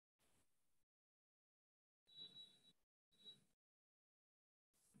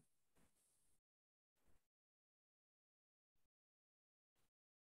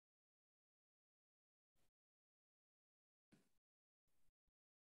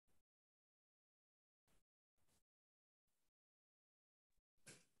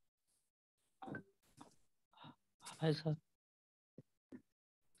Hi, sir.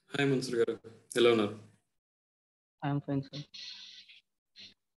 Hi, Mansur garu. Hello, Nar. I am fine, sir.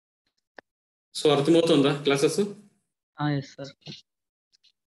 So, అర్థమవుతుందా classes? Yes, sir.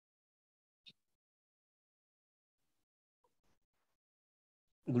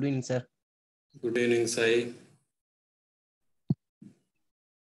 Good evening, sir. Good evening, Sai.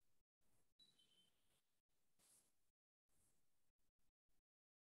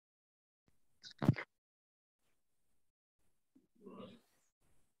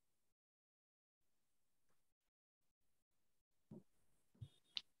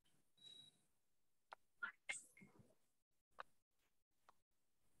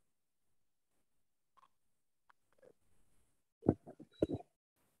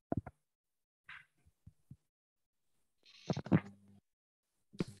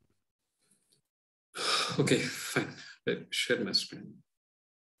 Okay, fine. Let me share my screen.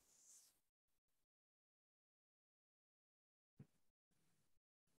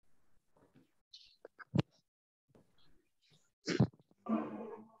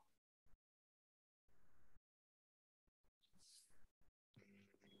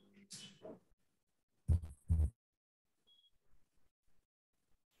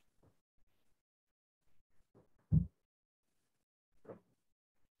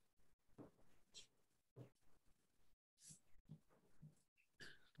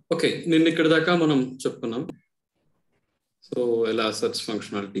 Okay, నిన్న ఇక్కడ దాకా మనం చెప్పుకున్నాం. So ఎలా search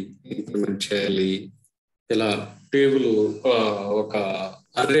functionality implement చేయాలి, ఎలా table ఒక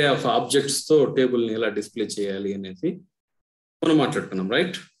అర్రే ఆఫ్ ఆబ్జెక్ట్స్ తో టేబుల్ ని ఎలా డిస్ప్లే చేయాలి అనేది మనం మాట్లాడుకున్నాం,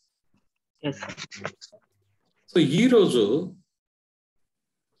 రైట్? Yes. సో ఈరోజు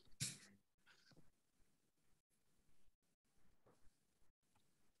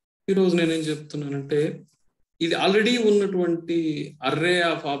నేనేం చెప్తున్నానంటే, ఇది ఆల్రెడీ ఉన్నటువంటి అర్రే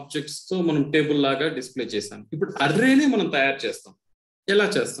ఆఫ్ ఆబ్జెక్ట్స్ తో మనం టేబుల్ లాగా డిస్ప్లే చేసాం. ఇప్పుడు అర్రేనే మనం తయారు చేస్తాం. ఎలా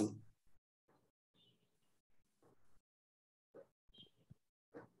చేస్తాం?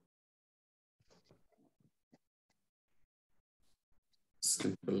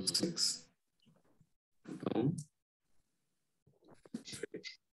 సింపుల్ 6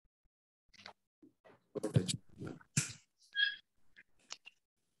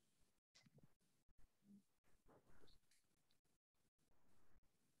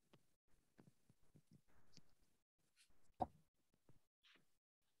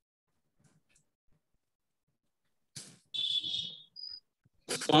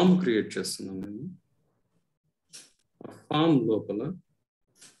 ఫామ్ క్రియేట్ చేస్తున్నాం. నేను ఫామ్ లోపల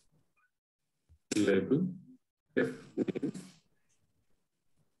label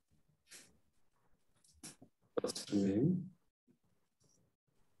first name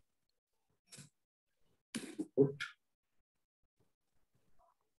input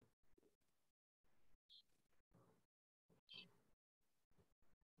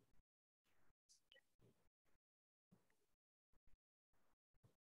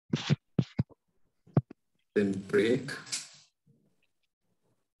then break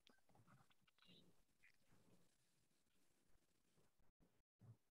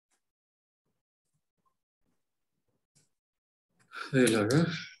ఇలాగా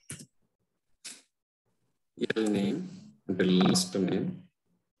ఎల్ నేమ్ అంటే last name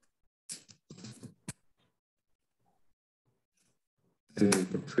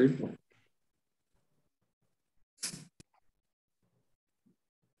input field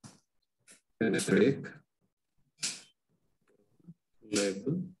then break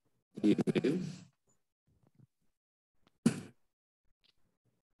label email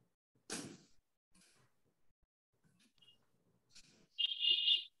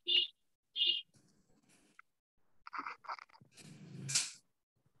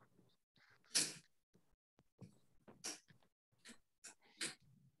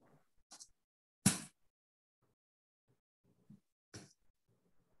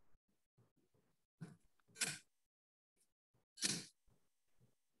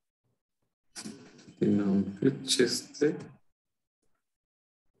click చేస్తే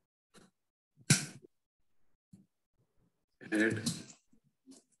యాడ్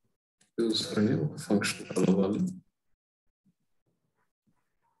యూజర్ అనే ఒక ఫంక్షన్ కలవాలి.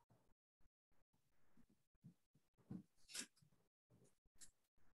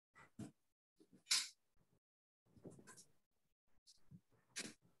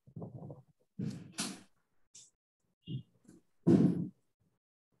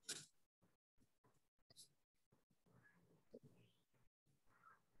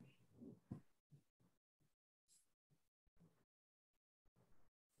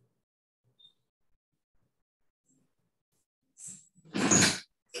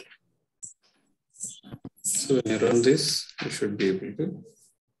 So when I run this, you should be able to.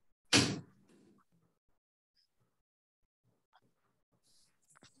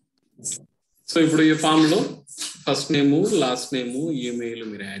 So ఇప్పుడు ఈ form లో first name last name email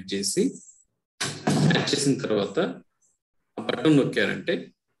మీరు add చేసిన తర్వాత ఆ button నొక్కారంటే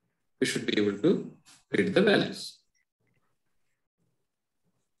you should be able to read the values.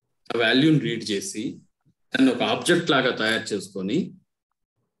 ఆ వాల్యూని రీడ్ చేసి దాన్ని ఒక ఆబ్జెక్ట్ లాగా తయారు చేసుకొని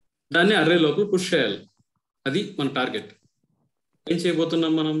దాన్ని అర్రే లోపల పుష్ చేయాలి. అది మన టార్గెట్. ఏం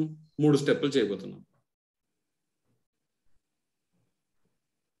చేయబోతున్నాం మనం? 3 స్టెప్పులు చేయబోతున్నాం.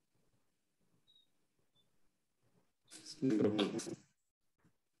 Number 1,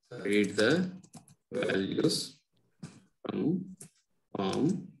 read the values from form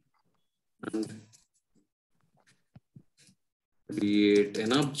and create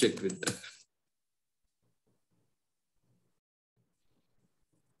an object with that.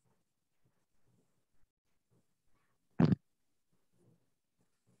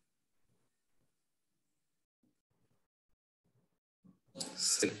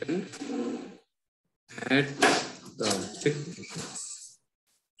 Second, add the object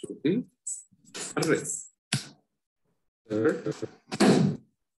to the array. Third,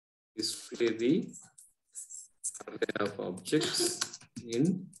 display the array of objects in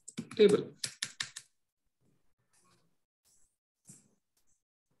table.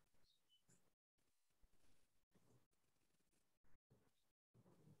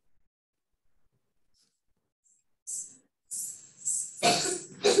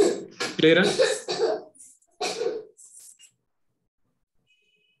 Clear?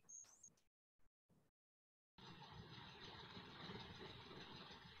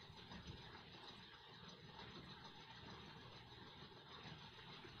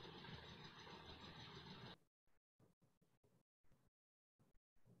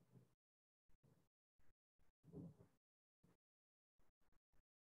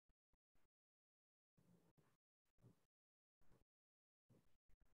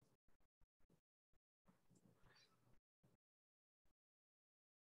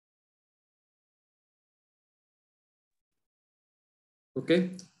 Okay,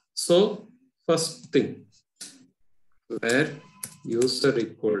 so first thing, where user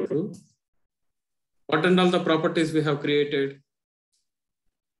equal to what and all the properties we have created.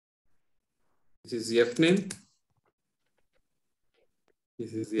 This is F name,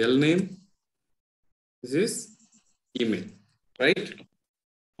 this is L name, this is email, right?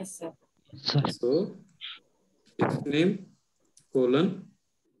 Yes, sir. So F name colon.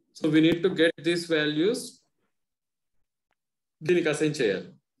 So we need to get these values. దీనికి assign చేయాలి.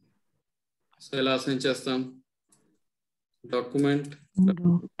 So ఎలా assign చేస్తాం? Document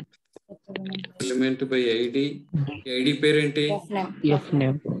element by ID. ID పేరేంటి? F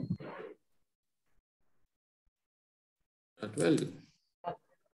name. Value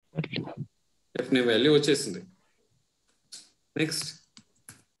F name value వచ్చేసింది. Next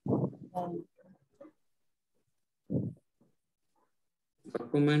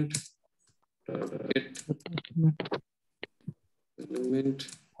document get element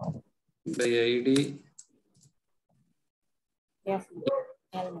by id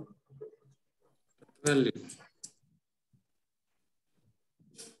value.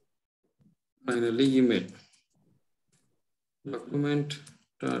 Finally email document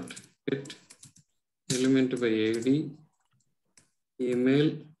dot get element by id email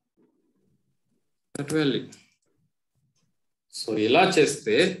dot value. So ఇలా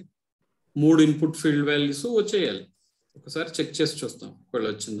చేస్తే 3 input field values వచ్చేయాలి. ఒకసారి check చేసి చూస్తాం ఒకవేళ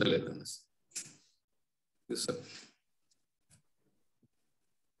వచ్చిందా లేదా.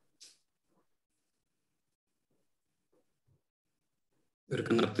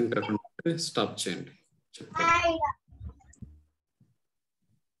 ఎవరికన్నా అర్థం కాకుండా స్టాప్ చేయండి.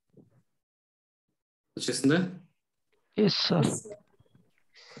 వచ్చేసిందా? Yes, sir.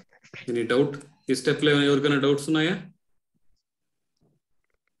 Any doubt? ఈ స్టెప్ లో ఎవరికైనా డౌట్స్ ఉన్నాయా?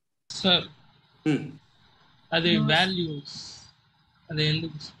 సార్ అది వాల్యూస్ అది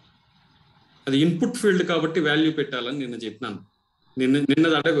ఎందుకు? అది ఇన్పుట్ ఫీల్డ్ కాబట్టి వాల్యూ పెట్టాలని నిన్న చెప్పినాను. నిన్న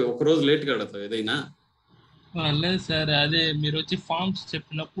అడగ ఒక రోజు లేట్గా అడతావు ఏదైనా. లేదు సార్, అదే మీరు వచ్చి ఫార్మ్స్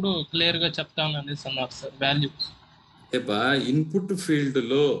చెప్పినప్పుడు క్లియర్ గా చెప్తాను అనేసి అన్నారు సార్. వాల్యూస్ ఇన్పుట్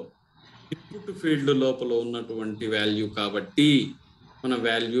ఫీల్డ్ లోపల ఉన్నటువంటి వాల్యూ కాబట్టి మనం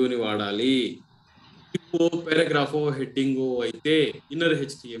వాల్యూని వాడాలి. పారాగ్రాఫ్ హెడ్డింగ్ అయితే ఇన్నర్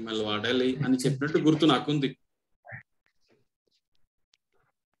హెచ్టిఎంఎల్ వాడాలి అని చెప్పినట్టు గుర్తు నాకుంది.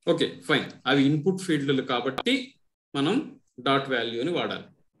 Okay fine. అవి ఇన్పుట్ ఫీల్డ్లు కాబట్టి మనం డాట్ వాల్యూని వాడాలి.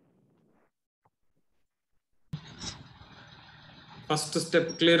 ఫస్ట్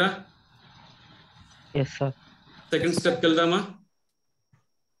స్టెప్ క్లియరా? Yes, sir. సెకండ్ స్టెప్ వెళ్దామా?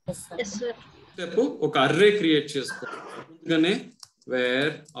 స్టెప్ ఒక అర్రే క్రియేట్ చేసుకో. ముందుగానే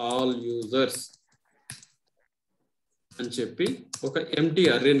వేర్ ఆల్ యూజర్స్ అని చెప్పి ఒక ఎంటీ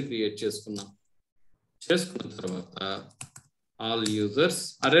అర్రేని క్రియేట్ చేసుకున్న తర్వాత ఆల్ యూజర్స్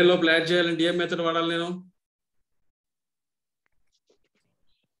అర్రే లోపల యాడ్ చేయాలంటే ఏం మెథడ్ వాడాలి నేను?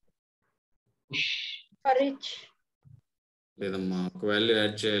 లేదమ్మా, ఒక వాల్యూ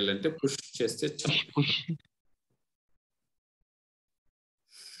యాడ్ చేయాలంటే పుష్ చేస్తే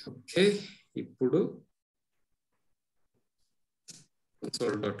ఓకే. ఇప్పుడు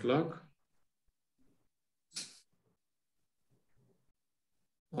console.log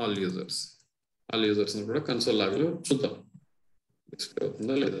ఆల్ యూజర్స్ కూడా కన్సోల్ లాగ్లో చూద్దాం డిస్ప్లే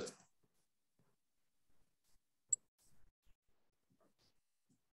అవుతుందా లేదా.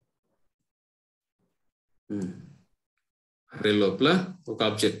 అరే లోపల ఒక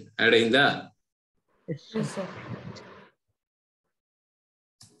ఆబ్జెక్ట్ యాడ్ అయిందా?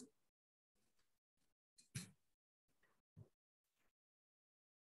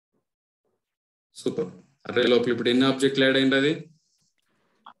 సూపర్. అరే లోపల ఇప్పుడు ఎన్ని ఆబ్జెక్ట్లు యాడ్ అయింది? అది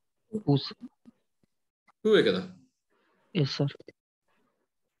 2 కదా?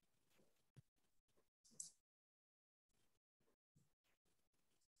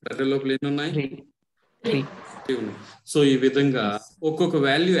 అరే లోపల ఎన్ని ఉన్నాయి? 3 ఉన్నాయి. సో ఈ విధంగా ఒక్కొక్క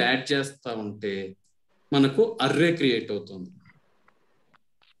వాల్యూ యాడ్ చేస్తా ఉంటే మనకు అర్రే క్రియేట్ అవుతుంది.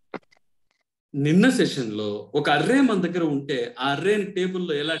 నిన్న సెషన్ లో ఒక అర్రే మన దగ్గర ఉంటే ఆ అర్రేని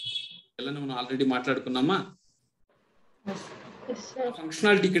టేబుల్లో ఎలా మనం ఆల్రెడీ మాట్లాడుకున్నామా?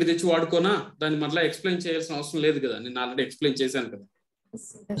 ఫంక్షనాలిటీ ఇక్కడ తెచ్చి వాడుకోనా? దాన్ని మళ్ళీ ఎక్స్ప్లెయిన్ చేయాల్సిన అవసరం లేదు కదా, నేను ఆల్రెడీ ఎక్స్ప్లెయిన్ చేశాను కదా.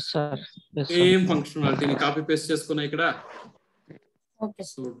 సేమ్ ఫంక్షనాలిటీని కాపీ పేస్ట్ చేసుకున్నా ఇక్కడ.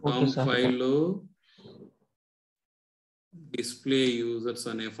 సో డామ్ ఫైల్లో డిస్ప్లే యూజర్స్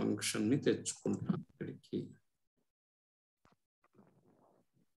అనే ఫంక్షన్ ని తెచ్చుకుంటాను ఇక్కడికి.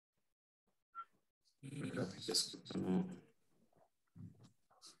 కాపీ చేసుకుంటాను.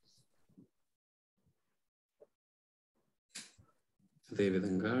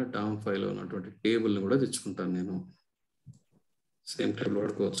 అదేవిధంగా డామ్ ఫైల్లో ఉన్నటువంటి టేబుల్ని కూడా తెచ్చుకుంటాను నేను. సేమ్ టేబుల్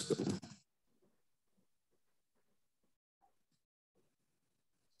వాడుకోవచ్చు కదా.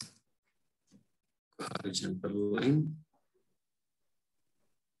 హారిజాంటల్ లైన్,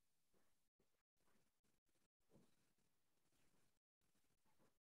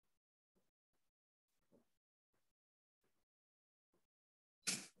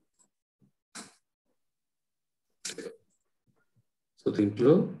 సో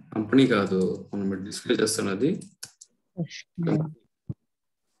దీంట్లో కంపెనీ కాదు మనం డిస్ప్లే చేస్తున్నది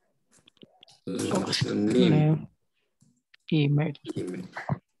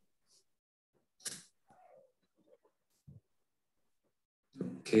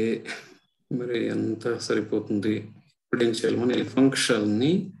ఓకే. మరి ఎంత సరిపోతుంది? ఇప్పుడు ఏం చేయాలి? మనం ఈ ఫంక్షన్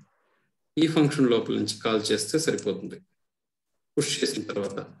ని ఈ ఫంక్షన్ లోపల నుంచి కాల్ చేస్తే సరిపోతుంది. పుష్ చేసిన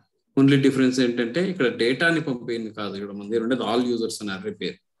తర్వాత ఓన్లీ డిఫరెన్స్ ఏంటంటే ఇక్కడ డేటాని పంపేది కాదు, ఇక్కడ మన దగ్గర ఉండేది ఆల్ యూజర్స్ అని అర్రే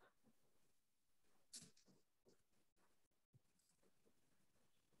పేరు.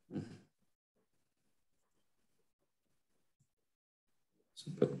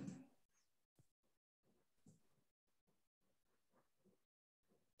 సూపర్.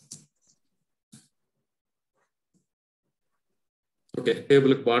 ఓకే,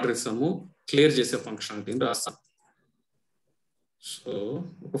 టేబుల్కి బార్డర్ ఇస్తాము, క్లియర్ చేసే ఫంక్షనాలిటీని రాస్తాం. సో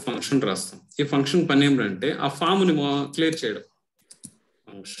ఒక ఫంక్షన్ రాస్తాం. ఈ ఫంక్షన్ పని ఏమిటంటే ఆ ఫామ్ని క్లియర్ చేయడం.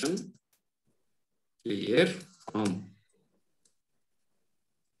 Function clear form.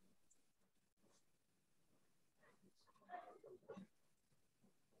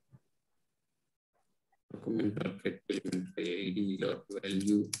 Document element ID dot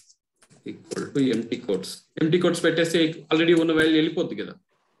value equal to empty codes. Empty codes పెట్టేస్తే ఆల్రెడీ ఉన్న వాల్యూ వెళ్ళిపోద్ది కదా.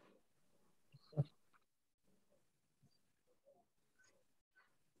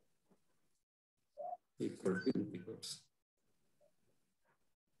 Equal to empty codes.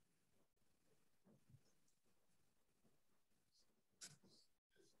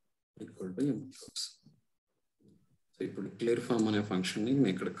 Equal to empty codes. So ఇప్పుడు క్లియర్ ఫామ్ అనే ఫంక్షన్ ని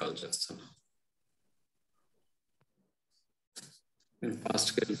నేను ఇక్కడ కాల్ చేస్తాను. నేను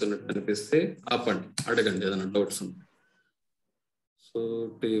ఫాస్ట్గా వెళ్తున్నట్టు అనిపిస్తే ఆపండి, అడగండి ఏదైనా డౌట్స్ ఉంటాయి. సో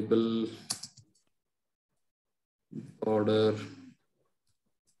టేబుల్ బార్డర్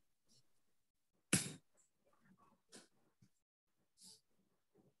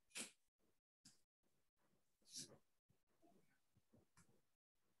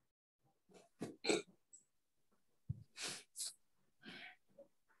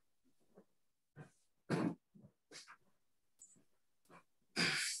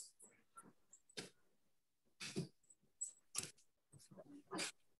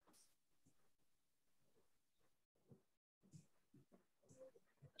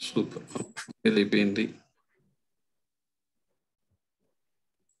సూపర్, అయిపోయింది.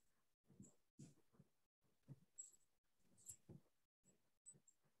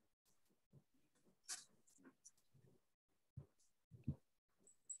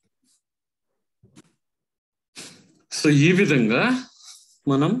 సో ఈ విధంగా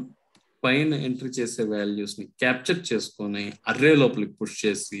మనం పైన ఎంట్రీ చేసే వాల్యూస్ ని క్యాప్చర్ చేసుకొని అర్రే లోపలికి పుష్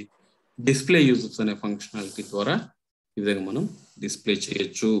చేసి డిస్ప్లే యూజర్స్ అనే ఫంక్షనాలిటీ ద్వారా ఈ విధంగా మనం డిస్ప్లే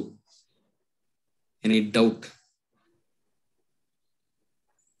చేయొచ్చు. Any doubt?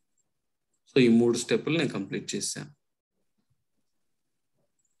 సో ఈ 3 స్టెప్పులు నేను కంప్లీట్ చేశాను.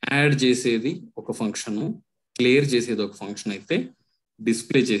 యాడ్ చేసేది ఒక ఫంక్షన్, క్లియర్ చేసేది ఒక ఫంక్షన్ అయితే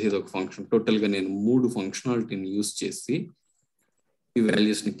డిస్ప్లే చేసేది ఒక ఫంక్షన్. టోటల్ గా నేను 3 ఫంక్షనాలిటీని యూజ్ చేసి ఈ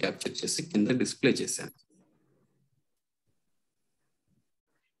వాల్యూస్ ని క్యాప్చర్ చేసి కింద డిస్ప్లే చేశాను.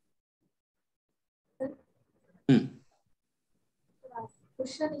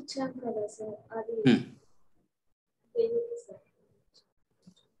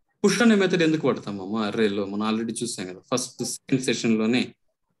 పుష్ అనే మెథడ్ ఎందుకు వాడతామమ్మా అర్రేలో? మనం ఆల్రెడీ చూసాం కదా ఫస్ట్ సెకండ్ సెషన్ లోనే.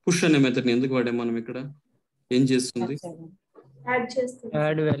 పుష్ అనే మెథడ్ ని ఎందుకు వాడాం మనం? ఇక్కడ ఏం చేస్తుంది?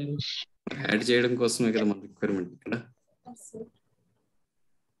 యాడ్ చేయడం కోసమే కదా మన రిక్వైర్మెంట్ ఇక్కడ.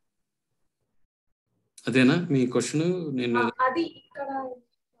 అదేనా మీ క్వశ్చన్? నేను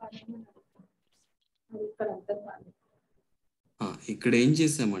ఇక్కడ ఏం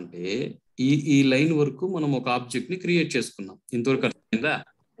చేసామంటే ఈ లైన్ వరకు మనం ఒక ఆబ్జెక్ట్ ని క్రియేట్ చేసుకున్నాం. ఇంతవరకు అర్థమైందా?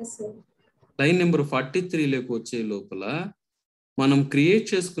 లైన్ నెంబర్ 43 లోకి వచ్చే లోపల మనం క్రియేట్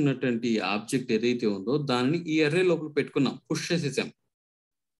చేసుకున్నటువంటి ఆబ్జెక్ట్ ఏదైతే ఉందో దానిని ఈ అర్రే లోపల పెట్టుకున్నాం, పుష్ చేసేసాం.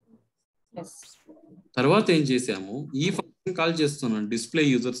 తర్వాత ఏం చేసాము, ఈ ఫంక్షన్ కాల్ చేస్తున్నాం, డిస్ప్లే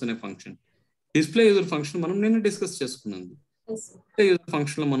యూజర్స్ అనే ఫంక్షన్. డిస్ప్లే యూజర్ ఫంక్షన్ మనం నిన్న డిస్కస్ చేసుకున్నాం. డిస్ప్లే యూజర్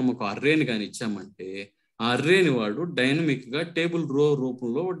ఫంక్షన్ లో మనం ఒక అర్రేని కానీ ఇచ్చామంటే ఆ అర్రేని వాడు డైనమిక్ గా టేబుల్ రో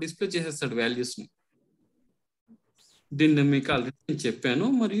రూపంలో డిస్ప్లే చేసేస్తాడు వాల్యూస్ ని. దీన్ని మీకు ఆల్రెడీ చెప్పాను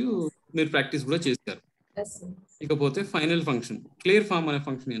మరియు మీరు ప్రాక్టీస్ కూడా చేశారు. ఇకపోతే ఫైనల్ ఫంక్షన్ క్లియర్ ఫామ్ అనే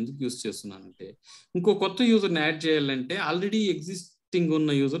ఫంక్షన్ ఎందుకు యూజ్ చేస్తున్నానంటే, ఇంకో కొత్త యూజర్ని యాడ్ చేయాలంటే ఆల్రెడీ ఎగ్జిస్టింగ్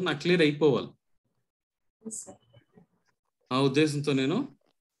ఉన్న యూజర్ నాకు క్లియర్ అయిపోవాలి. ఆ ఉద్దేశంతో నేను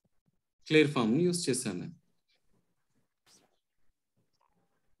క్లియర్ ఫామ్ ని యూజ్ చేశాను.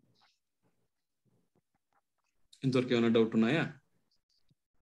 ఇంతవరకు ఏమైనా డౌట్ ఉన్నాయా?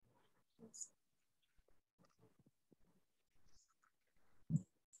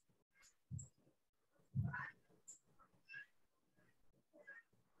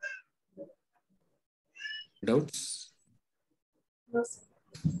 Doubts? No, sir.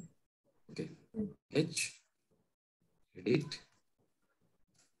 Okay. H, edit,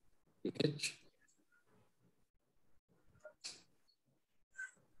 H.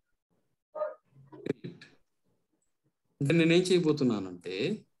 అంటే నేనేం చేయబోతున్నానంటే,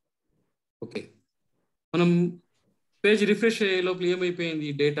 ఓకే మనం పేజ్ రిఫ్రెష్ అయ్యే లోపల ఏమైపోయింది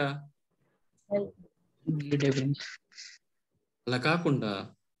డేటా? అలా కాకుండా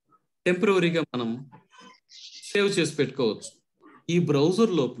టెంపరరీగా మనం సేవ్ చేసి పెట్టుకోవచ్చు. ఈ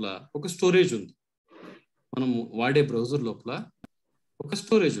బ్రౌజర్ లోపల ఒక స్టోరేజ్ ఉంది, మనం వాడే బ్రౌజర్ లోపల ఒక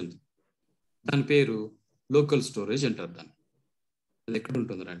స్టోరేజ్ ఉంది. దాని పేరు లోకల్ స్టోరేజ్ అంటారు దాన్ని. అది ఎక్కడ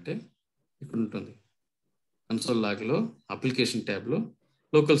ఉంటుంది అంటే ఇక్కడ ఉంటుంది, కన్సోల్ లాగ్లో అప్లికేషన్ ట్యాబ్లో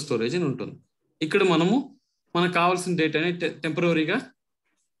లోకల్ స్టోరేజ్ అని ఉంటుంది. ఇక్కడ మనము మనకు కావాల్సిన డేటాని టెంపరరీగా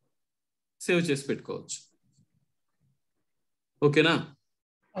సేవ్ చేసి పెట్టుకోవచ్చు. ఓకేనా?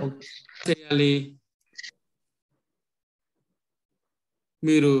 చేయాలి,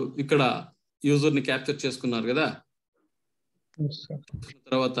 మీరు ఇక్కడ యూజర్ని క్యాప్చర్ చేసుకున్నారు కదా,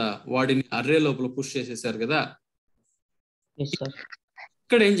 తర్వాత వాడిని అర్రే లోపల పుష్ చేసేసారు కదా.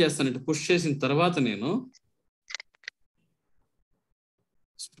 ఇక్కడ ఏం చేస్తానంటే పుష్ చేసిన తర్వాత నేను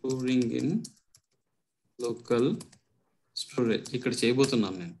స్టోరింగ్ ఇన్ లోకల్ స్టోరేజ్ ఇక్కడ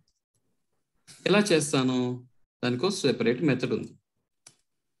చేయబోతున్నాను. నేను ఎలా చేస్తాను, దానికోసం సెపరేట్ మెథడ్ ఉంది.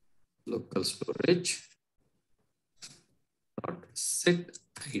 Local storage set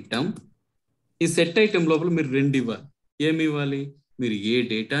item. ఈ సెట్ ఐటమ్ లోపల మీరు 2 ఇవ్వాలి. ఏమి ఇవ్వాలి? మీరు ఏ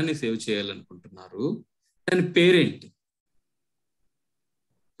డేటాని సేవ్ చేయాలనుకుంటున్నారు, దాని పేరేంటి?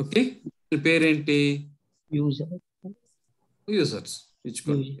 ఓకే, దాని పేరేంటి? యూజర్స్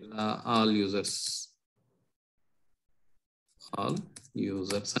ఇచ్చుకోండి. ఇలా ఆల్ యూజర్స్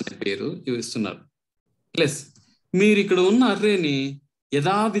అనే పేరు ఇస్తున్నారు. ప్లస్ మీరు ఇక్కడ ఉన్న అర్రేని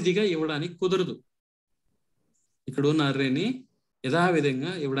యథావిధిగా ఇవ్వడానికి కుదరదు. ఇక్కడ ఉన్న అర్రేని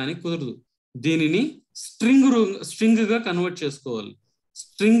యథావిధంగా ఇవ్వడానికి కుదరదు. దీనిని స్ట్రింగ్ గా కన్వర్ట్ చేసుకోవాలి.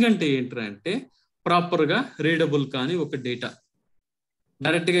 స్ట్రింగ్ అంటే ఏంట్రా అంటే ప్రాపర్ గా రీడబుల్ కానీ ఒక డేటా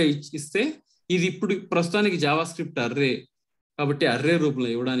డైరెక్ట్ గా ఇస్తే ఇది ఇప్పుడు ప్రస్తుతానికి జావాస్క్రిప్ట్ అర్రే కాబట్టి అర్రే రూపంలో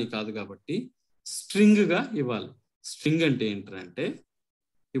ఇవ్వడానికి కాదు, కాబట్టి స్ట్రింగ్ గా ఇవ్వాలి. స్ట్రింగ్ అంటే ఏంటంటే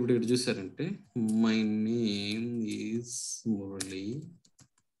ఇప్పుడు ఇక్కడ చూసారంటే my name is Murali,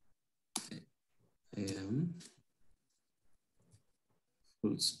 I am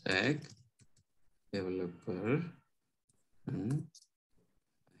full stack developer and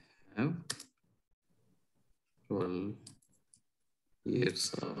I have 12 years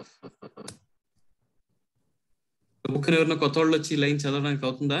of book ఎవరైనా కొత్త వాళ్ళు వచ్చి లైన్ చదవడానికి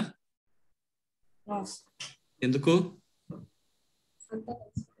అవుతుందా? ఎందుకు?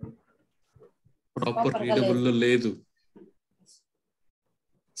 ప్రాపర్ రీడబుల్ లేదు,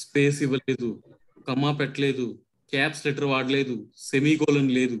 స్పేస్ ఇవ్వలేదు, కమా పెట్టలేదు, క్యాప్స్ లెటర్ వాడలేదు,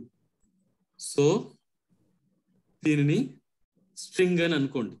 సెమీకోలన్ లేదు. సో దీనిని స్ట్రింగ్ అని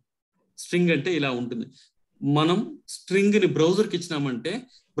అనుకోండి. స్ట్రింగ్ అంటే ఇలా ఉంటుంది. మనం స్ట్రింగ్ ని బ్రౌజర్కి ఇచ్చినామంటే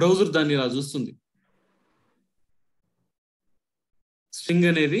బ్రౌజర్ దాన్ని ఇలా చూస్తుంది. స్ట్రింగ్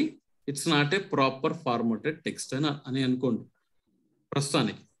అనేది it's not a proper formatted text అని అనుకోండి.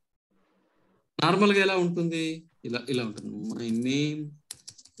 ప్రస్తుతానికి నార్మల్ గా ఎలా ఉంటుంది, ఇలా ఇలా ఉంటుంది. మై నేమ్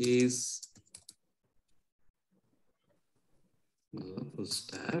ఈస్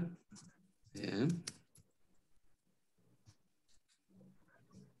స్టార్,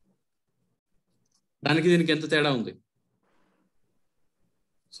 దానికి దీనికి ఎంత తేడా ఉంది?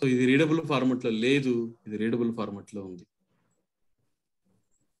 సో ఇది రీడబుల్ ఫార్మాట్ లో లేదు, ఇది రీడబుల్ ఫార్మాట్ లో ఉంది.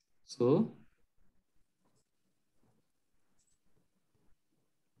 సో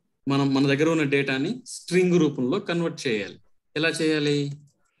మన దగ్గర ఉన్న డేటాని స్ట్రింగ్ రూపంలో కన్వర్ట్ చేయాలి. ఎలా చేయాలి?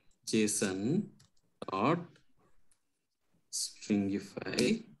 Jason dot స్ట్రింగిఫై.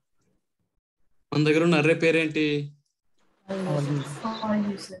 మన దగ్గర ఉన్న అర్రే పేరేంటి?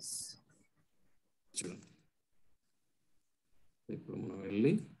 చూడండి, ఇప్పుడు మనం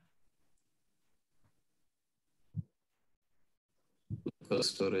వెళ్ళి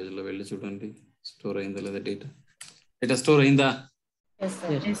స్టోరేజ్ లో వెళ్ళి చూడండి, స్టోర్ అయిందా లేదా డేటా. డేటా స్టోర్ అయిందా?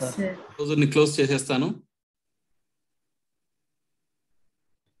 బ్రౌజర్ ని క్లోజ్ చేసేస్తాను.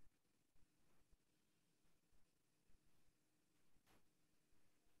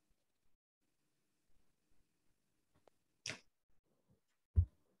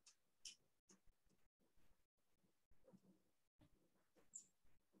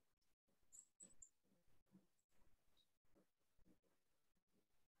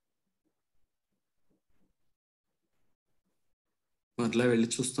 అట్లా వెళ్ళి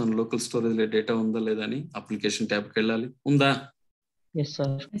చూస్తాను లోకల్ స్టోరేజ్ లో డేటా ఉందా లేదా అని. అప్లికేషన్ ట్యాబ్కి వెళ్ళాలి. ఉందా?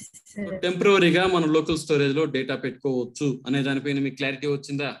 టెంపరరీగా మనం లోకల్ స్టోరేజ్ లో డేటా పెట్టుకోవచ్చు అనే దానిపైన మీకు క్లారిటీ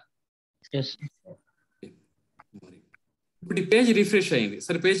వచ్చిందా? మరి ఇప్పుడు ఈ పేజ్ రిఫ్రెష్ అయింది.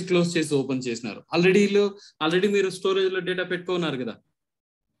 సరే, పేజ్ క్లోజ్ చేసి ఓపెన్ చేసినారు. ఆల్రెడీ మీరు స్టోరేజ్ లో డేటా పెట్టుకున్నారు కదా,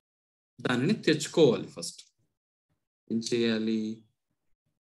 దానిని తెచ్చుకోవాలి. ఫస్ట్ ఏం చేయాలి?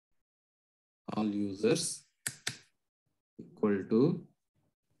 ఆల్ యూజర్స్ ఈక్వల్ టు,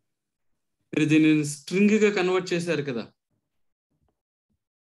 మీరు దీనిని స్ట్రింగ్ గా కన్వర్ట్ చేశారు కదా,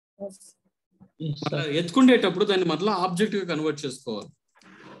 ఎత్తుకుండేటప్పుడు దాన్ని మళ్ళీ ఆబ్జెక్ట్ గా కన్వర్ట్ చేసుకోవాలి.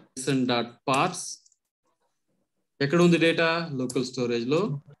 డాట్ పార్స్, ఎక్కడ ఉంది డేటా? లోకల్ స్టోరేజ్ లో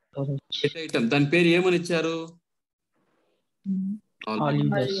డేటా ఐటమ్. దాని పేరు ఏమని ఇచ్చారు?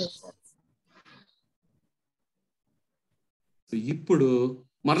 ఇప్పుడు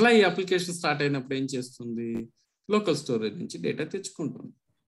మరలా ఈ అప్లికేషన్ స్టార్ట్ అయినప్పుడు ఏం చేస్తుంది? లోకల్ స్టోరేజ్ నుంచి డేటా తెచ్చుకుంటుంది.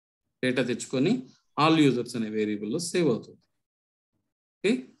 డేటా తెచ్చుకొని ఆల్ యూజర్స్ అనే వేరియబుల్లో సేవ్ అవుతుంది.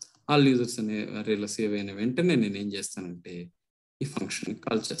 ఓకే, ఆల్ యూజర్స్ అనే అరేలో సేవ్ అయిన వెంటనే నేను ఏం చేస్తానంటే ఈ ఫంక్షన్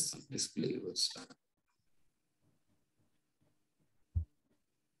కాల్ చేస్తాను, డిస్ప్లే యూజర్స్.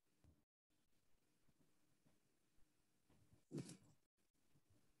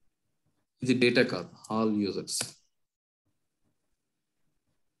 ఇది డేటా కాదు, ఆల్ యూజర్స్.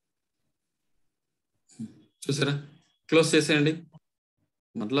 చూసారా? క్లోజ్ చేసేయండి,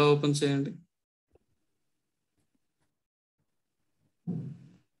 మళ్ళీ ఓపెన్ చేయండి.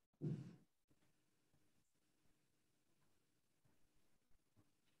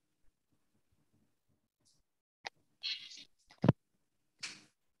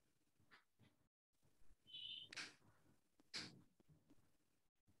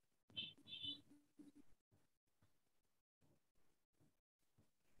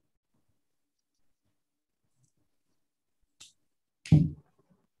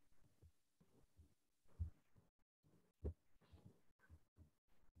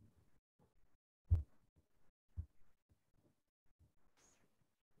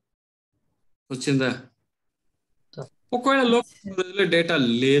 వచ్చిందా? ఒకవేళ లోకల్ స్టోరేజ్ లో డేటా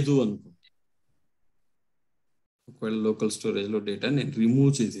లేదు అనుకో, ఒకవేళ లోకల్ స్టోరేజ్ లో డేటా నేను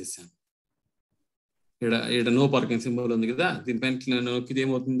రిమూవ్ చేసేసాను, ఇక్కడ నో పార్కింగ్ సింబల్ ఉంది కదా, దీనిపైన నేను నొక్కితే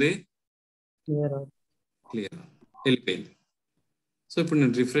ఏమవుతుంది? క్లియర్ వెళ్ళిపోయింది. సో ఇప్పుడు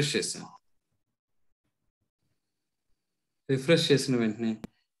నేను రిఫ్రెష్ చేశాను. రిఫ్రెష్ చేసిన వెంటనే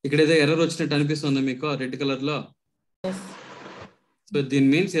ఇక్కడ ఏదో ఎర్రర్ వచ్చినట్టు అనిపిస్తుందా మీకు రెడ్ కలర్ లో? సో దీని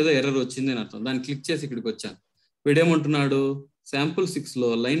మీన్స్ ఏదో ఎర్రర్ వచ్చింది అని అర్థం. దాన్ని క్లిక్ చేసి ఇక్కడికి వచ్చాను. వీడేమంటున్నాడు, శాంపుల్ 6 లో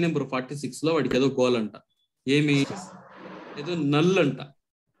లైన్ నెంబర్ 46 లో వాడికి ఏదో గోల్ అంట. ఏమి? ఏదో నల్ అంట.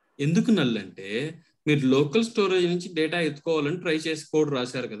 ఎందుకు నల్ అంటే మీరు లోకల్ స్టోరేజ్ నుంచి డేటా ఎత్తుకోవాలని ట్రై చేసి కోడ్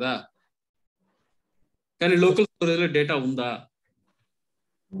రాశారు కదా, కానీ లోకల్ స్టోరేజ్ లో డేటా ఉందా?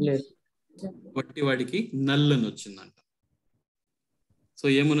 బట్టి వాడికి నల్ అని వచ్చిందంట. సో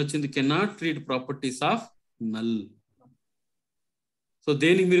ఏమని వచ్చింది? Cannot read properties of null. So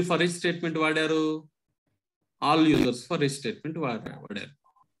దేనికి మీరు ఫర్ ఈచ్ స్టేట్మెంట్ వాడారు? All users for each statement వాడారు.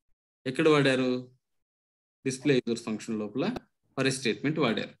 ఎక్కడ వాడారు? డిస్ప్లే యూజర్స్ ఫంక్షన్ లోపల ఫర్ ఈచ్ స్టేట్మెంట్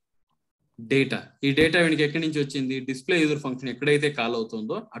వాడారు. డేటా, ఈ డేటా వీనికి ఎక్కడి నుంచి వచ్చింది? డిస్ప్లే యూజర్ ఫంక్షన్ ఎక్కడైతే కాల్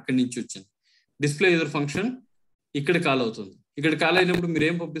అవుతుందో అక్కడి నుంచి వచ్చింది. డిస్ప్లే యూజర్ ఫంక్షన్ ఇక్కడ కాల్ అవుతుంది. ఇక్కడ కాల్ అయినప్పుడు మీరు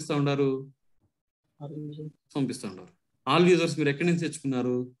ఏం పంపిస్తూ ఉన్నారు? పంపిస్తూ ఉన్నారు. ఆల్ యూజర్స్ మీరు ఎక్కడి నుంచి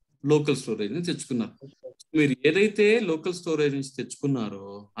తెచ్చుకున్నారు? లోకల్ స్టోరేజ్ నుంచి తెచ్చుకున్నారు. మీరు ఏదైతే లోకల్ స్టోరేజ్ నుంచి తెచ్చుకున్నారో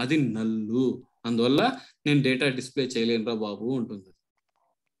అది నల్లు, అందువల్ల నేను డేటా డిస్ప్లే చేయలేనురా బాబు ఉంటుంది.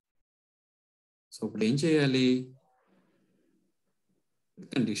 సో ఇప్పుడు ఏం చేయాలి?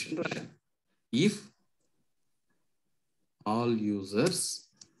 కండిషన్ రాయాలి. If all users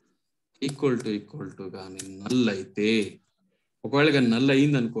equal to కానీ నల్ అయితే, ఒకవేళ కానీ నల్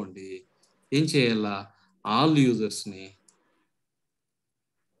అయింది అనుకోండి, ఏం చేయాలా? ఆల్ యూజర్స్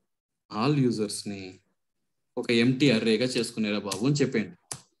ని ఒక ఎంటీ అర్రేగా చేసుకునేరా బాబు అని చెప్పండి.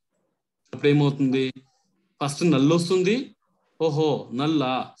 అప్పుడు ఏమవుతుంది? ఫస్ట్ నల్ వస్తుంది. ఓహో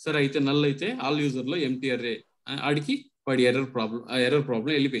నల్లా, సరే అయితే నల్ అయితే ఆల్ యూజర్ లో ఎంటీ అర్రే ఆడికి వాడి ఎర్రర్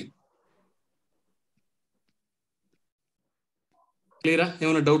ప్రాబ్లం వెళ్ళిపోయింది. క్లియరా?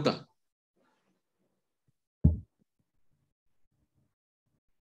 ఏమైనా డౌటా?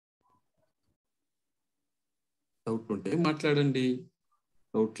 డౌట్ ఉంటే మాట్లాడండి,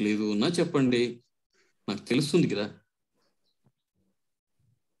 డౌట్ లేదు అన్నా చెప్పండి, నాకు తెలుస్తుంది కదా.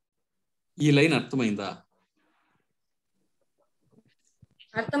 ఈ లైన్ అర్థమైందా?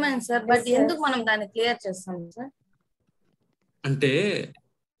 అర్థమైంది సార్, బట్ ఎందుకు మనం దాన్ని క్లియర్ చేస్తాం సార్? అంటే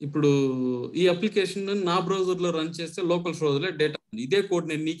ఇప్పుడు ఈ అప్లికేషన్ నా బ్రౌజర్ లో రన్ చేస్తే లోకల్ బ్రౌజర్ లో డేటా ఉంది. ఇదే కోడ్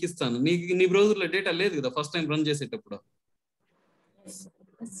నేను నీకు ఇస్తాను, నీ బ్రౌజర్ లో డేటా లేదు కదా ఫస్ట్ టైం రన్ చేసేటప్పుడు.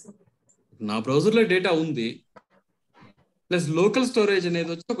 నా బ్రౌజర్ లో డేటా ఉంది, ప్లస్ లోకల్ స్టోరేజ్ అనేది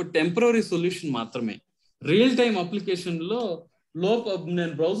వచ్చి ఒక టెంపరరీ సొల్యూషన్ మాత్రమే. రియల్ టైం అప్లికేషన్ లో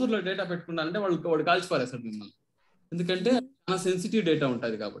నేను బ్రౌజర్ లో డేటా పెట్టుకున్నానంటే వాడు కాల్చిపారేస్తాడు మిమ్మల్ని, ఎందుకంటే చాలా సెన్సిటివ్ డేటా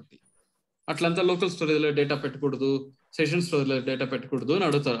ఉంటుంది కాబట్టి. అట్లంతా లోకల్ స్టోరేజ్ లో డేటా పెట్టకూడదు, సెషన్ స్టోరేజ్ లో డేటా పెట్టకూడదు అని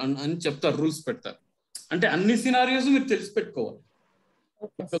అడుగుతారు, అని చెప్తారు, రూల్స్ పెడతారు. అంటే అన్ని సినారియోస్ మీరు తెలిసి పెట్టుకోవాలి.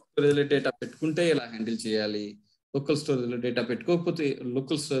 లోకల్ స్టోరేజ్ లో డేటా పెట్టుకుంటే ఎలా హ్యాండిల్ చేయాలి, లోకల్ స్టోరేజ్ లో డేటా పెట్టుకోకపోతే,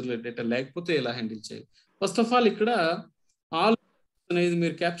 లోకల్ స్టోరేజ్ లో డేటా లేకపోతే ఎలా హ్యాండిల్ చేయాలి. ఫస్ట్ ఆఫ్ ఆల్ ఇక్కడ ఆల్ అనేది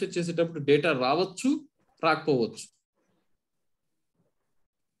మీరు క్యాప్చర్ చేసేటప్పుడు డేటా రావచ్చు, రాకపోవచ్చు.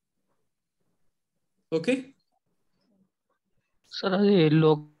 ఓకే సార్, అది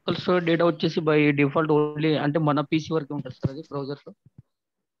లోకల్ స్టోరేజ్ డేటా వచ్చేసి బై డిఫాల్ట్ ఓన్లీ అంటే మన పీసీ వరకు ఉంటుంది సార్ అది బ్రౌజర్ లో.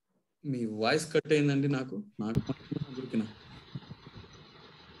 మీ వాయిస్ కట్ అయిందండి, నాకు దొరికిన.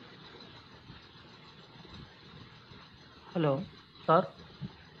 Hello sir.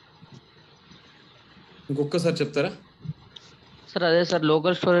 ఇంకొకసారి చెప్తారా? సార్ అదే సార్,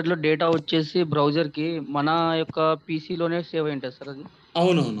 లోకల్ స్టోరేజ్ లో డేటా వచ్చేసి బ్రౌజర్ కి మన యొక్క పీసీలోనే సేవ్ అయి ఉంటుంది సార్ అది.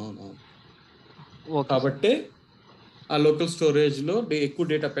 అవునవునవును. కాబట్టి ఆ లోకల్ స్టోరేజ్ లో ఎక్కువ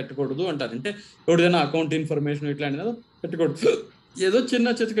డేటా పెట్టకూడదు అంటారు. అంటే ఎవరిదైనా అకౌంట్ ఇన్ఫర్మేషన్ ఇట్లాంటిది పెట్టకూడదు, ఏదో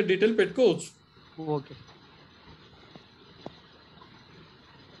చిన్న చితక డీటెయిల్ పెట్టుకోవచ్చు. Okay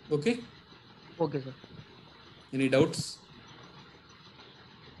okay okay sir. Any doubts?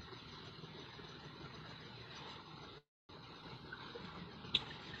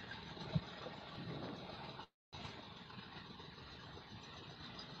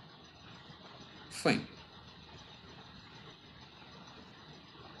 Fine.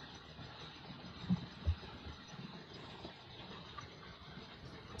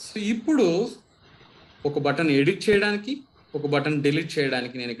 So ఇప్పుడు ఒక బటన్ ఎడిట్ చేయడానికి, ఒక బటన్ డిలీట్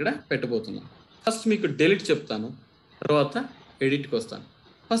చేయడానికి నేను ఇక్కడ పెట్టబోతున్నాను. ఫస్ట్ మీకు డిలీట్ చెప్తాను, తర్వాత ఎడిట్కి వస్తాను.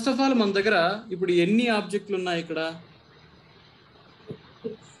 ఫస్ట్ ఆఫ్ ఆల్ మన దగ్గర ఇప్పుడు ఎన్ని ఆబ్జెక్టులు ఉన్నాయి ఇక్కడ?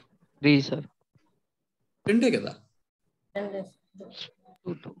 3 సార్. 2 కదా.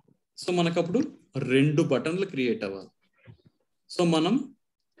 సో మనకప్పుడు 2 బటన్లు క్రియేట్ అవ్వాలి. సో మనం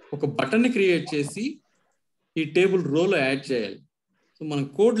ఒక బటన్ని క్రియేట్ చేసి ఈ టేబుల్ రోలో యాడ్ చేయాలి. సో మనం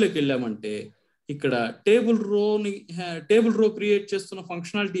కోడ్లోకి వెళ్ళామంటే ఇక్కడ టేబుల్ రో క్రియేట్ చేస్తున్న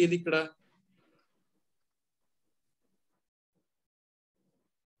ఫంక్షనాలిటీ ఏది ఇక్కడ?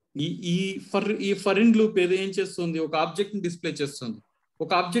 ఈ ఫర్ ఇన్ లూప్ ఏం చేస్తుంది? ఒక ఆబ్జెక్ట్ ని డిస్ప్లే చేస్తుంది.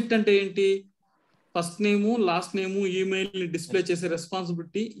 ఒక ఆబ్జెక్ట్ అంటే ఏంటి? ఫస్ట్ నేము, లాస్ట్ నేము, ఈమెయిల్ ని డిస్ప్లే చేసే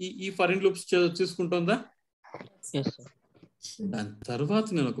రెస్పాన్సిబిలిటీ ఈ ఫర్ ఇన్ లూప్స్ తీసుకుంటుందా? దాని తర్వాత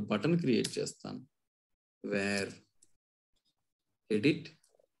నేను ఒక బటన్ క్రియేట్ చేస్తాను. Wear edit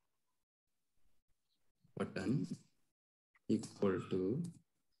button equal to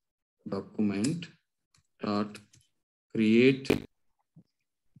document dot create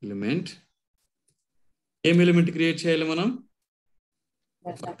element. ఏం ఎలిమెంట్ క్రియేట్ చేయాలి మనం?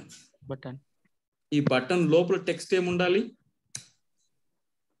 బటన్. ఈ బటన్ లోపల టెక్స్ట్ ఏముండాలి?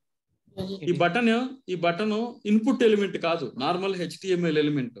 ఈ బటన్ ఇన్పుట్ ఎలిమెంట్ కాదు, నార్మల్ HTML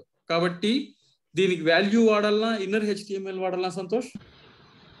ఎలిమెంట్. కాబట్టి దీనికి value వాడాలనా, inner HTML వాడాలనా Santosh?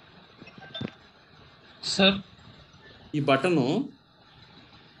 Sir ఈ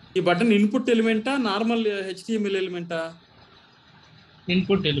button input ఎలిమెంటా, normal HTML ఎలిమెంటా?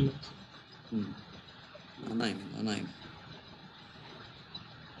 Input element.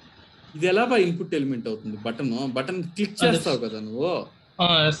 ఇది ఎలా ఇన్పుట్ ఎలిమెంట్ అవుతుంది? బటన్ క్లిక్ చేస్తావు కదా నువ్వు.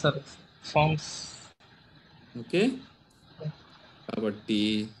 Sir forms. ఓకే, కాబట్టి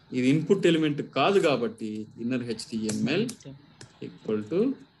ఇది ఇన్పుట్ ఎలిమెంట్ కాదు. కాబట్టి inner HTML equal to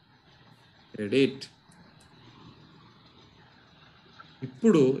edit.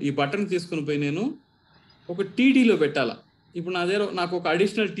 ఇప్పుడు ఈ బటన్ తీసుకుని పోయి నేను ఒక TDలో పెట్టాలా. ఇప్పుడు నాకు ఒక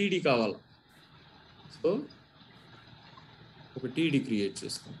అడిషనల్ TD కావాలి. సో ఒక TD క్రియేట్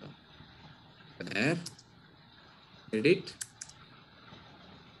చేసుకుంటాను. Edit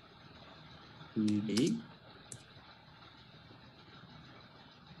TD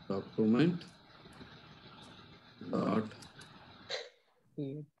document dot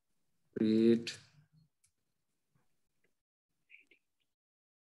create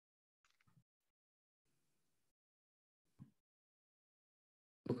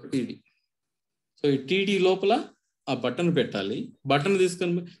ఒక TD. సో ఈ TD లోపల ఆ బటన్ పెట్టాలి.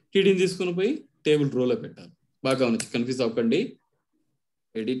 TDని తీసుకొని పోయి టేబుల్ రోలో పెట్టాలి. బాగా ఉంది, కన్ఫ్యూజ్ అవ్వకండి.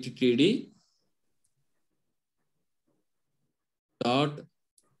 Edit TD dot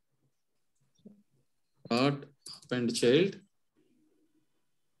append child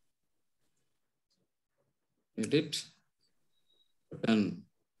edit button.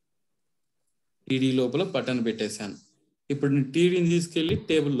 TD లోపల బటన్ పెట్టేశాను. ఇప్పుడు నేను TDని తీసుకెళ్ళి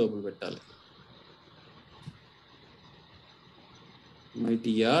టేబుల్ లోపల పెట్టాలి.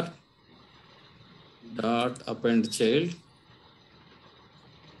 mytr dot append child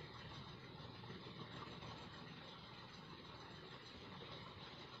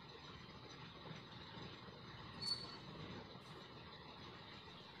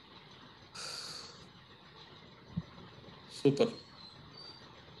super.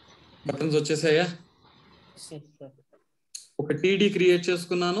 Buttons వచ్చేసాయా? ఒక TD క్రియేట్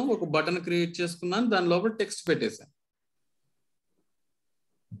చేసుకున్నాను, ఒక బటన్ క్రియేట్ చేసుకున్నాను, దాని లోపల టెక్స్ట్ పెట్టేశాను.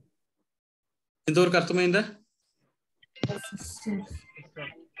 ఇంతవరకు అర్థమైందా?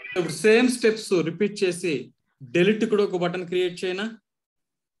 ఇప్పుడు సేమ్ స్టెప్స్ రిపీట్ చేసి డెలిట్ కూడా ఒక బటన్ క్రియేట్ చేయనా?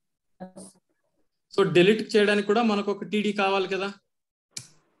 సో డెలిట్ చేయడానికి కూడా మనకు ఒక TD కావాలి కదా.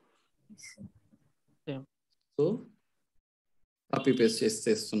 సో కాపీ పేస్ట్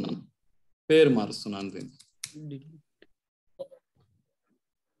చేస్తున్నాను, పేరు మారుస్తున్నాను దీన్ని.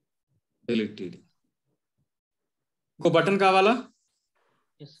 Delete TD. ఇంకో బటన్ కావాలా?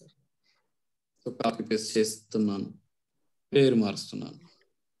 సో కాపీ పేస్ట్ చేస్తున్నాను, పేరు మారుస్తున్నాను.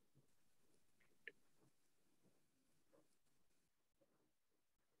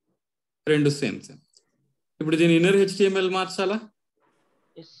 రెండు సేమ్. ఇప్పుడు దీని inner HTML మార్చాలా?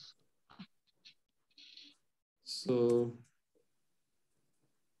 So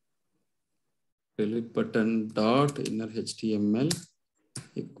delete button dot inner HTML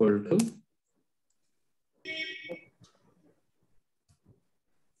equal to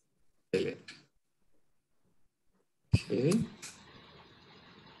delete. Okay,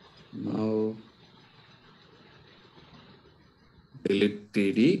 now delete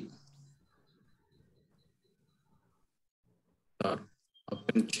TD dot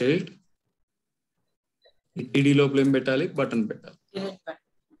append child. TD లోపల ఏం పెట్టాలి? బటన్ పెట్టాలి.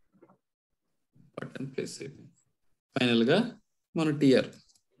 బటన్ ప్లేస్ అయిపోయింది. ఫైనల్ గా మనం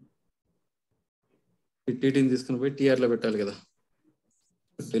TDని తీసుకుని పోయి TR లో పెట్టాలి కదా.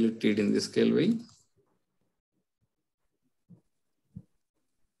 delete TDని తీసుకెళ్ళి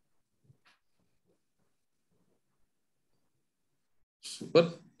సూపర్.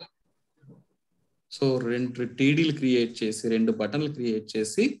 సో రెండు TDలు క్రియేట్ చేసి, రెండు బటన్లు క్రియేట్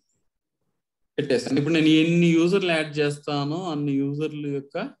చేసి పెట్టేస్తాను. ఇప్పుడు నేను ఎన్ని యూజర్లు యాడ్ చేస్తానో అన్ని యూజర్ల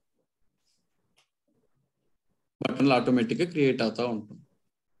యొక్క బటన్లు ఆటోమేటిక్గా క్రియేట్ అవుతా ఉంటుంది.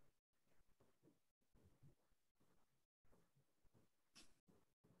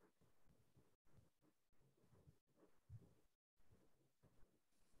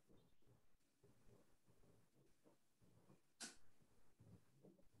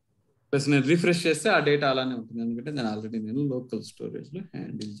 ప్లస్ నేను రిఫ్రెష్ చేస్తే ఆ డేటా అలానే ఉంటుంది, ఎందుకంటే నేను ఆల్రెడీ లోకల్ స్టోరేజ్లో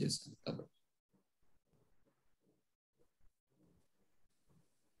హ్యాండిల్ చేశాను కాబట్టి.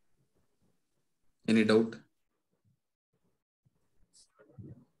 Any doubt?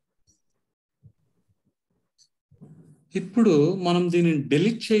 ఇప్పుడు మనం దీనిని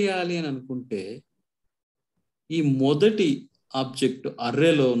డెలీట్ చేయాలి అని అనుకుంటే ఈ మొదటి ఆబ్జెక్ట్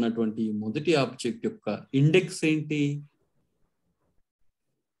అర్రేలో ఉన్నటువంటి ఈ మొదటి ఆబ్జెక్ట్ యొక్క ఇండెక్స్ ఏంటి?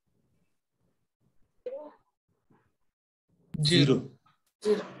 0.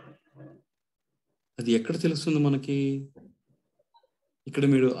 అది ఎక్కడ తెలుస్తుంది మనకి? ఇక్కడ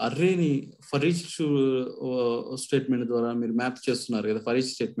మీరు అర్రేని ఫర్ ఈచ్ స్టేట్మెంట్ ద్వారా మీరు మ్యాప్ చేస్తున్నారు కదా, ఫర్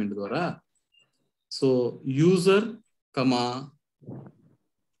ఈచ్ స్టేట్మెంట్ ద్వారా. సో యూజర్ కమా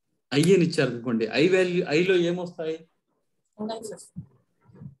ఐ అని ఇచ్చారు అనుకోండి, ఐ వాల్యూ, ఐలో ఏమొస్తాయి?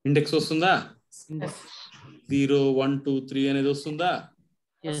 ఇండెక్స్ వస్తుందా? 0, 1, 2, 3 అనేది వస్తుందా?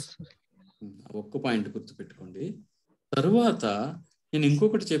 ఒక్క పాయింట్ గుర్తుపెట్టుకోండి. తరువాత నేను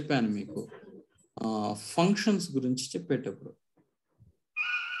ఇంకొకటి చెప్పాను మీకు, ఫంక్షన్స్ గురించి చెప్పేటప్పుడు.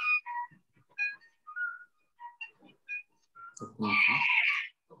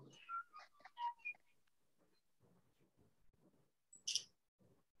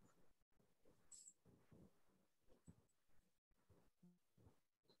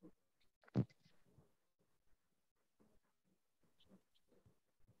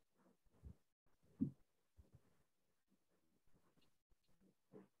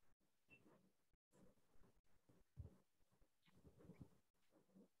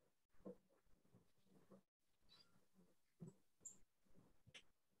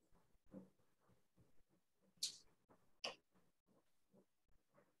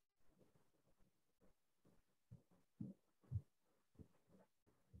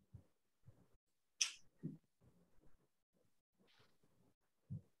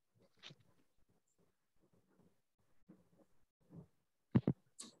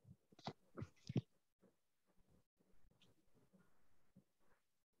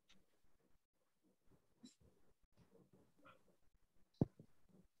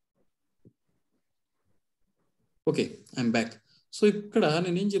 Okay, I'm back. సో ఇక్కడ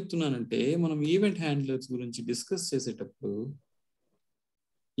నేనేం చెప్తున్నానంటే, మనం ఈవెంట్ హ్యాండ్లర్స్ గురించి డిస్కస్ చేసేటప్పుడు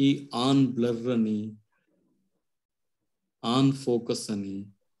ఈ ఆన్ బ్లర్ అని, ఆన్ ఫోకస్ అని,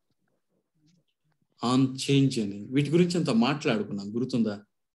 ఆన్ చేంజ్ అని, వీటి గురించి అంత మాట్లాడుకున్నాం, గుర్తుందా?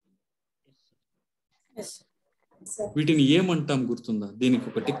 వీటిని ఏమంటాం గుర్తుందా? దీనికి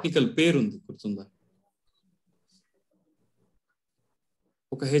ఒక టెక్నికల్ పేరు ఉంది, గుర్తుందా?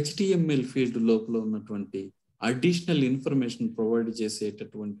 ఒక HTML ఫీల్డ్ లోపల ఉన్నటువంటి అడిషనల్ ఇన్ఫర్మేషన్ ప్రొవైడ్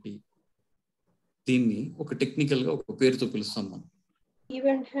చేసేటటువంటి దీన్ని ఒక టెక్నికల్ గా ఒక పేరుతో పిలుస్తాం మనం.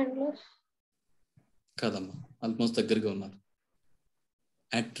 ఈవెంట్ హ్యాండ్లర్ కాదమ్మా, ఆల్మోస్ట్ దగ్గరగా ఉన్నారు.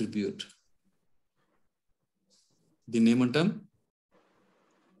 అట్రిబ్యూట్. దీన్ని ఏమంటాం?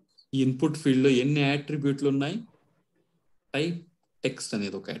 ఈ ఇన్పుట్ ఫీల్డ్ లో ఎన్ని అట్రిబ్యూట్లు ఉన్నాయి? టైప్ టెక్స్ట్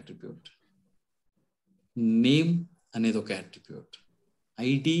అనేది ఒక అట్రిబ్యూట్, నేమ్ అనేది ఒక అట్రిబ్యూట్,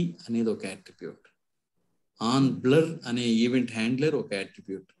 ఐడి అనేది ఒక అట్రిబ్యూట్, ఆన్ బ్లర్ అనే ఈవెంట్ హ్యాండ్లర్ ఒక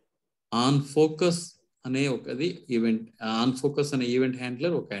అట్రిబ్యూట్, ఆన్ ఫోకస్ అనే ఆన్ ఫోకస్ అనే ఈవెంట్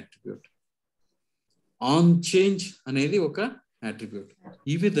హ్యాండ్లర్ ఒక అట్రిబ్యూట్, ఆన్ చేంజ్ అనేది ఒక అట్రిబ్యూట్.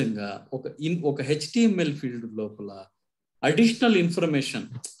 ఈ విధంగా ఒక HTML ఫీల్డ్ లోపల అడిషనల్ ఇన్ఫర్మేషన్,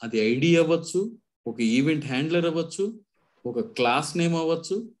 అది ఐడి అవ్వచ్చు, ఒక ఈవెంట్ హ్యాండ్లర్ అవ్వచ్చు, ఒక క్లాస్ నేమ్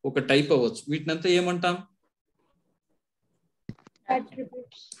అవ్వచ్చు, ఒక టైప్ అవ్వచ్చు, వీటినంతా ఏమంటాం?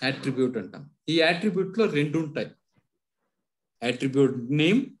 అట్రిబ్యూట్ అంటాం. ఈ అట్రిబ్యూట్ లో రెండు ఉంటాయి, attribute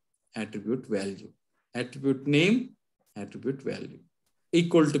name, attribute value. Attribute name, attribute value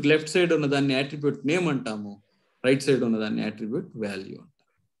equal to left side ఉన్న దాన్ని అట్రిబ్యూట్ నేమ్ అంటాము, రైట్ సైడ్ ఉన్న దాన్ని అట్రిబ్యూట్ వాల్యూ అంటాం.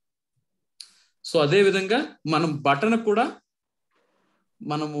 సో అదే విధంగా మనం బటన్ కూడా,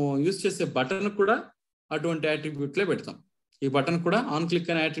 మనము యూజ్ చేసే బటన్ కూడా అటువంటి అట్రిబ్యూట్లే పెడతాం. ఈ బటన్ కూడా ఆన్ క్లిక్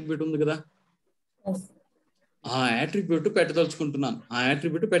అనే అట్రిబ్యూట్ ఉంది కదా, ఆ అట్రిబ్యూట్ పెట్టదలుచుకుంటున్నాను, ఆ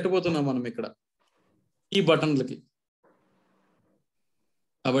అట్రిబ్యూట్ పెట్టబోతున్నాం మనం ఇక్కడ ఈ బటన్లకి.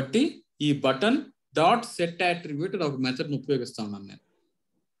 కాబట్టి ఈ బటన్ డాట్ సెట్ అట్రిబ్యూట్ ఒక మెథడ్ని ఉపయోగిస్తా ఉన్నాను నేను.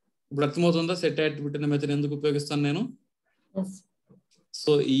 ఇప్పుడు అర్థమవుతుందా సెట్ అట్రిబ్యూట్ అనే మెథడ్ ఎందుకు ఉపయోగిస్తాను నేను?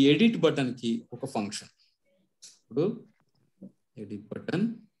 సో ఈ ఎడిట్ బటన్ కి ఒక ఫంక్షన్, ఇప్పుడు edit button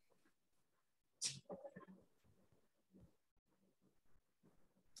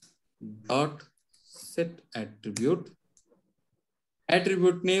dot set attribute.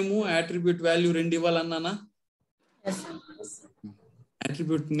 Attribute నేము అట్రిబ్యూట్ వాల్యూ రెండు ఇవ్వాలన్నానా?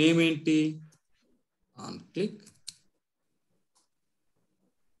 అట్రిబ్యూట్ నేమ్ ఏంటి? On click.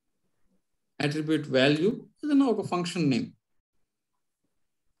 అట్రిబ్యూట్ వాల్యూ ఏదైనా ఒక function name.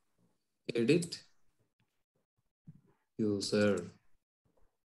 Edit user.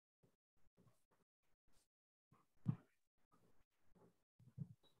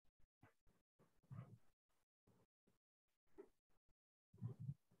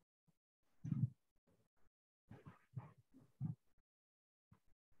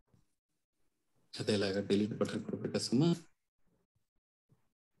 అదేలాగా delete button కూడా పెట్టేస్తామా?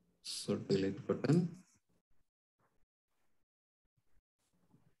 So delete button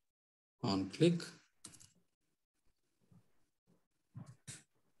on click,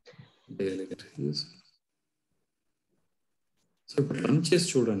 delete user. So ఇప్పుడు run చేసి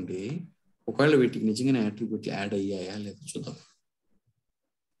చూడండి, ఒకవేళ వీటికి నిజంగానే అట్రిబ్యూట్లు యాడ్ అయ్యాయా లేదా చూద్దాం.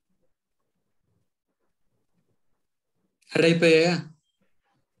 యాడ్ అయిపోయాయా?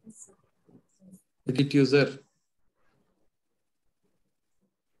 ఎడిట్ యూజర్,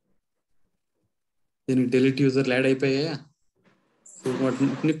 దీనికి డిలీట్ యూజర్ యాడ్ అయిపోయాయా?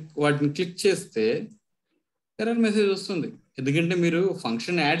 వాటిని క్లిక్ చేస్తే ఎర్రర్ మెసేజ్ వస్తుంది. ఎందుకంటే మీరు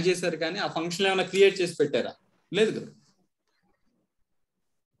ఫంక్షన్ యాడ్ చేశారు కానీ ఆ ఫంక్షన్ ఏమైనా క్రియేట్ చేసి పెట్టారా? లేదు కదా.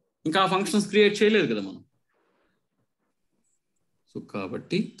 ఇంకా ఆ ఫంక్షన్స్ క్రియేట్ చేయలేదు కదా మనం. సో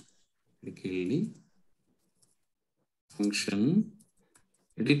కాబట్టి ఇక్కడికి వెళ్ళి ఫంక్షన్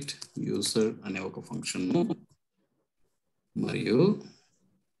ఎడిట్ యూజర్ అనే ఒక ఫంక్షన్ మరియు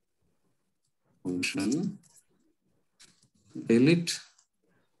ఫంక్షన్ డిలీట్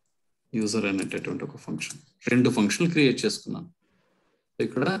యూజర్ అనేటటువంటి ఒక ఫంక్షన్, రెండు ఫంక్షన్లు క్రియేట్ చేసుకున్నాను.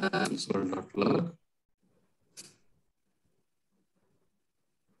 ఇక్కడ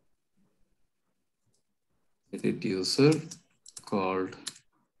edit user called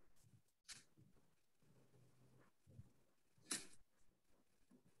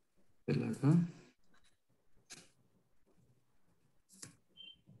ఇలాగా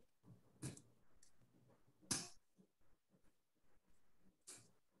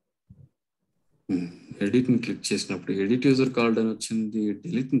ఎడిట్ ని క్లిక్ చేసినప్పుడు ఎడిట్ యూజర్ కాల్డ్ అని వచ్చింది,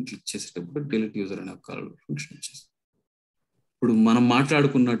 డిలీట్ ని క్లిక్ చేసేటప్పుడు డిలీట్ యూజర్ అనే కాల్ ఫంక్షన్ వచ్చేసి. ఇప్పుడు మనం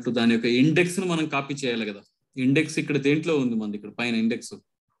మాట్లాడుకున్నట్టు దాని యొక్క ఇండెక్స్ ను మనం కాపీ చేయాలి కదా. ఇండెక్స్ ఇక్కడ దేంట్లో ఉంది? మనది ఇక్కడ పైన ఇండెక్స్.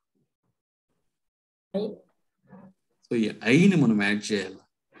 సో ఈ ఐని మనం యాడ్ చేయాలి.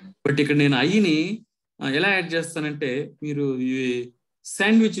 బట్ ఇక్కడ నేను ఐని ఎలా యాడ్ చేస్తానంటే, మీరు ఈ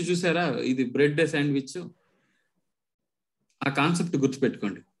శాండ్విచ్ చూసారా, ఇది బ్రెడ్ శాండ్విచ్, ఆ కాన్సెప్ట్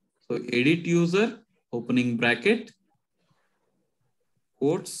గుర్తుపెట్టుకోండి. So edit user opening bracket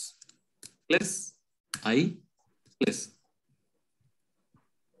quotes plus I plus.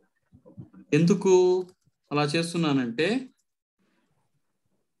 ఎందుకు అలా చేస్తున్నానంటే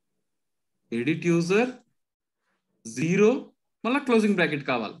ఎడిట్ యూజర్ 0 మళ్ళీ క్లోజింగ్ బ్రాకెట్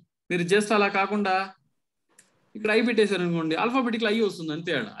కావాలి. మీరు జస్ట్ అలా కాకుండా ఇక్కడ ఐ పెట్టేశారు అనుకోండి, ఆల్ఫాబెటికల్ ఐ వస్తుంది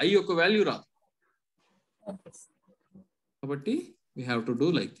అంతే. ఐ యొక్క వాల్యూ రాదు. కాబట్టి we have to do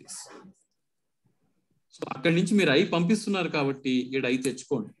like this. So అక్కడి నుంచి మీరు ఐ పంపిస్తున్నారు కాబట్టి ఇక్కడ ఐ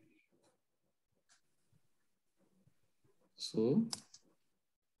తెచ్చుకోండి. So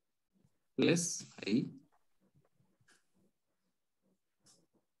plus I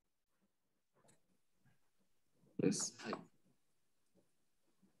plus I.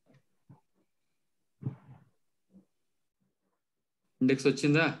 Index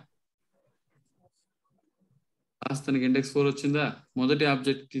వచ్చిందా? వాస్తవానికి ఇండెక్స్ 4 వచ్చిందా? మొదటి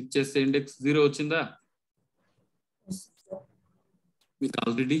ఆబ్జెక్ట్ క్లిక్ చేస్తే ఇండెక్స్ 0 వచ్చిందా? మీకు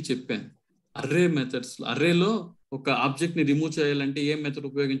ఆల్రెడీ చెప్పాను, అర్రే మెథడ్స్, అర్రేలో ఒక ఆబ్జెక్ట్ ని రిమూవ్ చేయాలంటే ఏం మెథడ్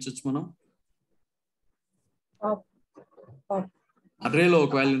ఉపయోగించవచ్చు మనం? అర్రేలో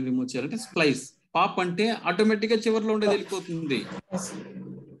ఒక వాల్యూని రిమూవ్ చేయాలంటే స్ప్లైస్. పాప్ అంటే ఆటోమేటిక్ గా చివరిలో ఉండేది వెళ్ళిపోతుంది.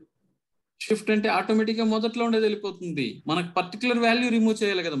 షిఫ్ట్ అంటే ఆటోమేటిక్ గా మొదట్లో ఉండేది వెళ్ళిపోతుంది. మనకు పర్టికులర్ వాల్యూ రిమూవ్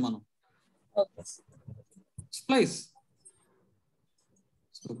చేయాలి కదా మనం. స్ప్లైస్.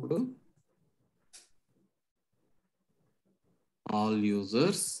 సో ఇప్పుడు ఆల్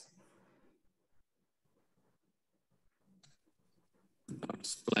యూజర్స్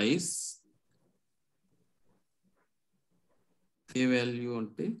స్ప్లైస్ ఏ వాల్యూ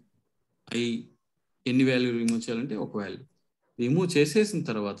అంటే ఐ ఎన్ని వాల్యూ రిమూవ్ చేయాలంటే ఒక వాల్యూ రిమూవ్ చేసేసిన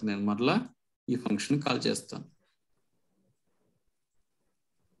తర్వాత నేను మరలా ఈ ఫంక్షన్ కాల్ చేస్తాను.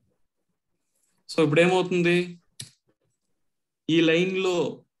 సో ఇప్పుడు ఏమవుతుంది, ఈ లైన్ లో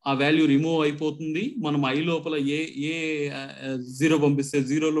ఆ వాల్యూ రిమూవ్ అయిపోతుంది. మనం ఐ లోపల ఏ 0 పంపిస్తే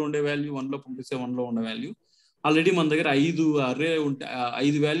 0లో ఉండే వాల్యూ, 1లో పంపిస్తే 1లో ఉండే వాల్యూ ఆల్రెడీ మన దగ్గర 5 అర్రే ఉంటే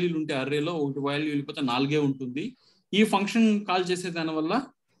 5 వాల్యూలు ఉంటే అర్రేలో ఒకటి వాల్యూ వెళ్ళిపోతే 4 ఉంటుంది. ఈ ఫంక్షన్ కాల్ చేసే దాని వల్ల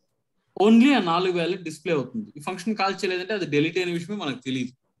ఓన్లీ ఆ 4 వాల్యూ డిస్ప్లే అవుతుంది. ఈ ఫంక్షన్ కాల్ చేయలేదంటే అది డెలీట్ అయిన విషయమే మనకు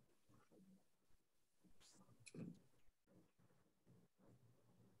తెలియదు.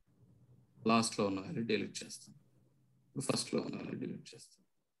 లాస్ట్ లో ఉన్న వాల్యూ డిలీట్ చేస్తాం, ఫస్ట్ లో ఉన్న వాల్యూ డిలీట్ చేస్తాం.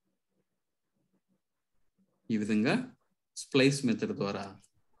 ఈ విధంగా స్ప్లైస్ మెథడ్ ద్వారా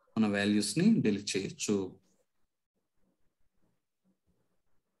మన వాల్యూస్ ని డిలీట్ చేయొచ్చు.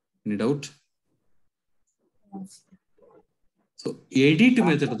 Any doubt? So edit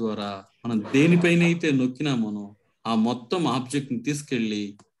method ద్వారా మనం దేనిపైన అయితే నొక్కినా మనం ఆ మొత్తం ఆబ్జెక్ట్ ని తీసుకెళ్ళి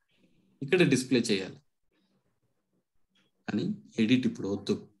ఇక్కడ డిస్ప్లే చేయాలి. కానీ ఎడిట్ ఇప్పుడు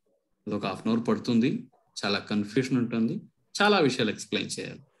వద్దు, అది ఒక 1/2 అవర్ పడుతుంది, చాలా కన్ఫ్యూషన్ ఉంటుంది, చాలా విషయాలు ఎక్స్ప్లెయిన్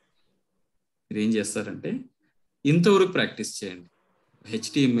చేయాలి. మీరు ఏం చేస్తారంటే ఇంతవరకు ప్రాక్టీస్ చేయండి.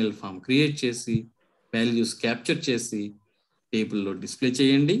 HTML ఫామ్ క్రియేట్ చేసి వాల్యూస్ క్యాప్చర్ చేసి టేబుల్లో డిస్ప్లే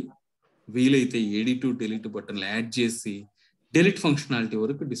చేయండి. వీలైతే ఎడిట్ డిలీట్ బటన్లు యాడ్ చేసి డిలీట్ ఫంక్షనాలిటీ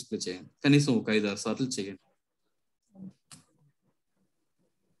వరకు డిస్ప్లే చేయండి. కనీసం ఒక 5-6 సార్లు చేయండి.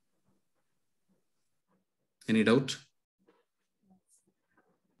 Any doubt?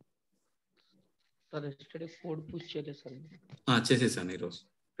 Sir yesterday code push చేయలేదు సార్. చేసేసాను ఈరోజు,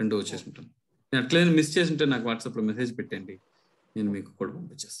 2 వచ్చేసి ఉంటాను. నేను అట్లనే మిస్ చేసి ఉంటే నాకు వాట్సాప్లో మెసేజ్ పెట్టండి, నేను మీకు కోడ్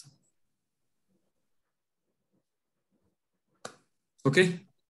పంపించేస్తాను. Okay,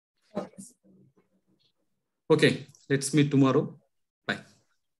 let's meet tomorrow.